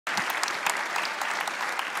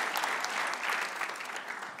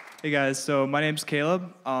Hey guys, so my name's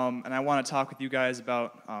Caleb, and I want to talk with you guys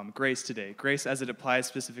about grace today. Grace as it applies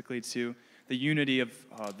specifically to the unity of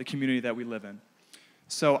the community that we live in.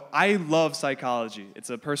 So I love psychology.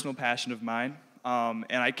 It's a personal passion of mine, and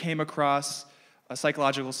I came across a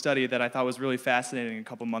psychological study that I thought was really fascinating a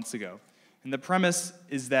couple months ago. And the premise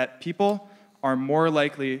is that people are more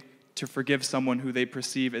likely to forgive someone who they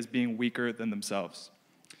perceive as being weaker than themselves.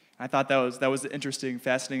 I thought that was an interesting,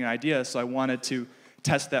 fascinating idea, so I wanted to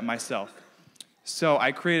test that myself. So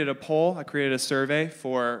I created a poll, I created a survey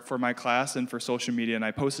for my class and for social media, and I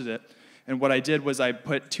posted it. And what I did was I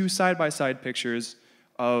put two side-by-side pictures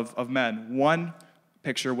of men. One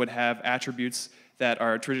picture would have attributes that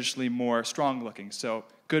are traditionally more strong-looking, so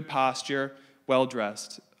good posture,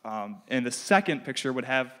 well-dressed. And the second picture would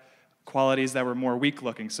have qualities that were more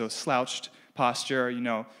weak-looking, so slouched posture,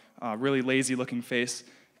 really lazy-looking face.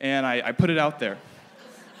 And I put it out there.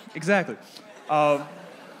 Exactly.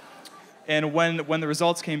 And when the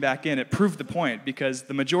results came back in, it proved the point, because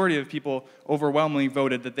the majority of people overwhelmingly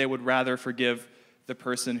voted that they would rather forgive the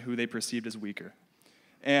person who they perceived as weaker.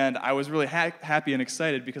 And I was really happy and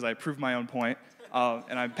excited because I proved my own point,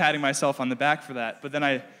 and I'm patting myself on the back for that. But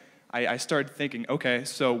then I started thinking, okay,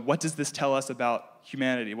 so what does this tell us about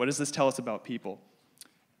humanity? What does this tell us about people?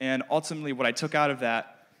 And ultimately, what I took out of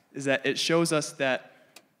that is that it shows us that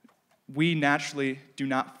we naturally do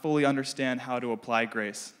not fully understand how to apply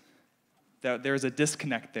grace. That there's a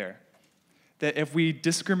disconnect there. That if we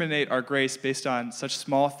discriminate our grace based on such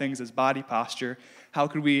small things as body posture, how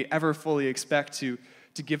could we ever fully expect to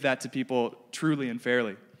give that to people truly and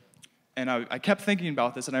fairly? And I kept thinking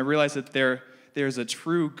about this, and I realized that there's a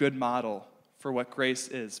true good model for what grace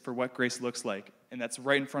is, for what grace looks like, and that's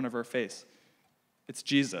right in front of our face. It's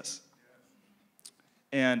Jesus.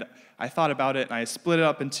 And I thought about it, and I split it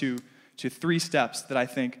up into three steps that I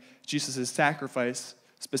think Jesus' sacrifice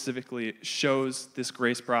specifically shows this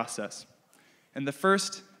grace process. And the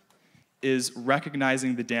first is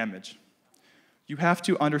recognizing the damage. You have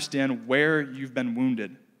to understand where you've been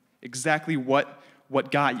wounded, exactly what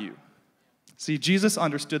got you. See, Jesus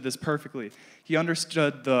understood this perfectly. He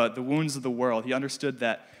understood the wounds of the world. He understood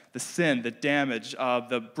that the sin, the damage,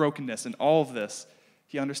 the brokenness, and all of this,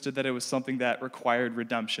 he understood that it was something that required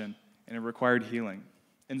redemption and it required healing.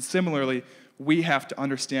 And similarly, we have to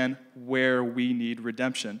understand where we need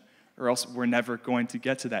redemption, or else we're never going to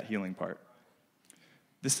get to that healing part.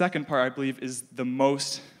 The second part, I believe, is the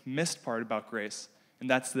most missed part about grace, and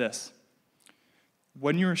that's this.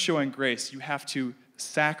 When you're showing grace, you have to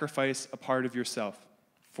sacrifice a part of yourself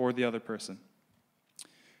for the other person.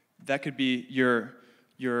 That could be your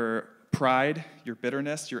pride, your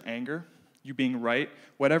bitterness, your anger, you being right,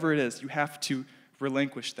 whatever it is, you have to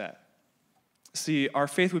relinquish that. See, our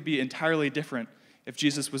faith would be entirely different if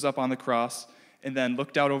Jesus was up on the cross and then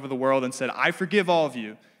looked out over the world and said, I forgive all of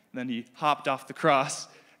you. And then he hopped off the cross,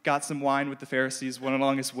 got some wine with the Pharisees, went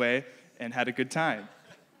along his way, and had a good time.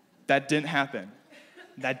 That didn't happen.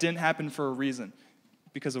 That didn't happen for a reason,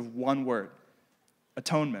 because of one word,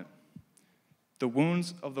 atonement. The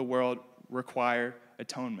wounds of the world require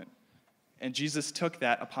atonement. And Jesus took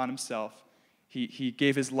that upon himself. He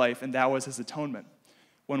gave his life, and that was his atonement.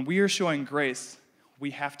 When we are showing grace,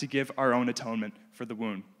 we have to give our own atonement for the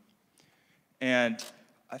wound. And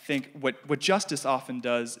I think what justice often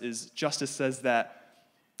does is justice says that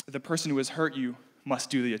the person who has hurt you must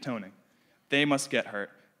do the atoning. They must get hurt.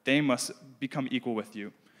 They must become equal with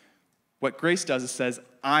you. What grace does is says,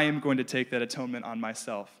 I am going to take that atonement on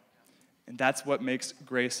myself. And that's what makes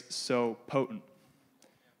grace so potent.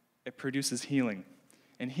 It produces healing.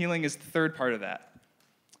 And healing is the third part of that.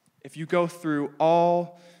 If you go through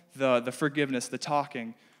all the forgiveness, the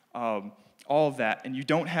talking, all of that, and you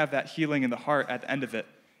don't have that healing in the heart at the end of it,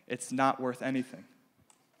 it's not worth anything.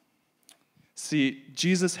 See,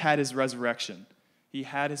 Jesus had his resurrection. He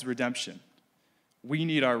had his redemption. We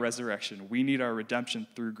need our resurrection. We need our redemption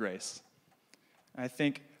through grace. And I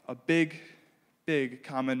think a big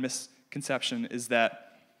common misconception is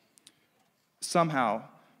that somehow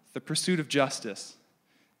the pursuit of justice,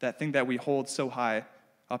 that thing that we hold so high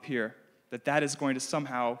up here, that is going to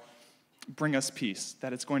somehow bring us peace,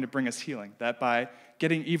 that it's going to bring us healing, that by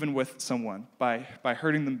getting even with someone, by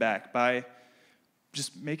hurting them back, by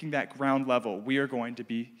just making that ground level, we are going to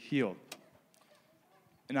be healed.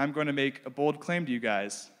 And I'm going to make a bold claim to you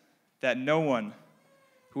guys that no one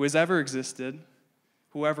who has ever existed,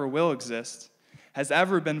 whoever will exist, has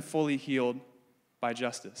ever been fully healed by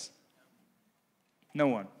justice. No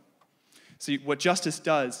one. See, what justice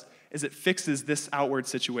does is it fixes this outward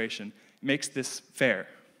situation, makes this fair.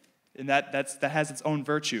 And that has its own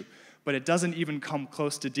virtue, but it doesn't even come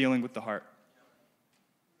close to dealing with the heart.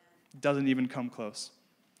 Doesn't even come close.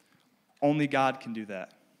 Only God can do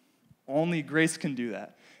that. Only grace can do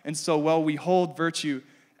that. And so while we hold virtue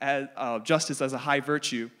as justice as a high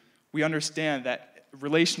virtue, we understand that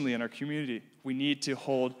relationally in our community, we need to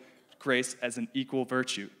hold grace as an equal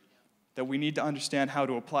virtue. That we need to understand how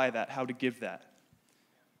to apply that, how to give that.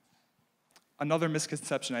 Another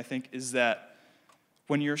misconception, I think, is that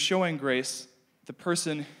when you're showing grace, the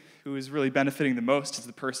person who is really benefiting the most is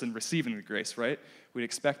the person receiving the grace, right? We'd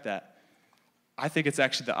expect that. I think it's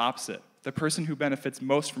actually the opposite. The person who benefits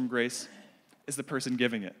most from grace is the person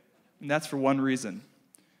giving it. And that's for one reason.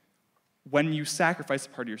 When you sacrifice a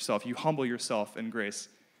part of yourself, you humble yourself in grace,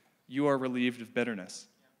 you are relieved of bitterness.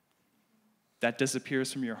 That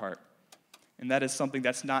disappears from your heart. And that is something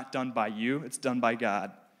that's not done by you, it's done by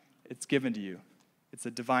God. It's given to you. It's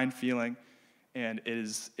a divine feeling, and it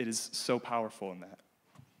is so powerful in that.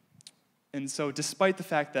 And so despite the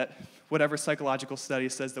fact that whatever psychological study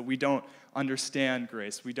says that we don't understand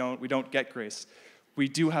grace, we don't get grace, we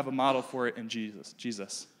do have a model for it in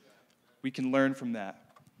Jesus. We can learn from that.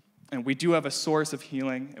 And we do have a source of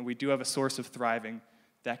healing, and we do have a source of thriving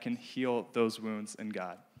that can heal those wounds in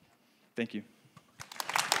God. Thank you.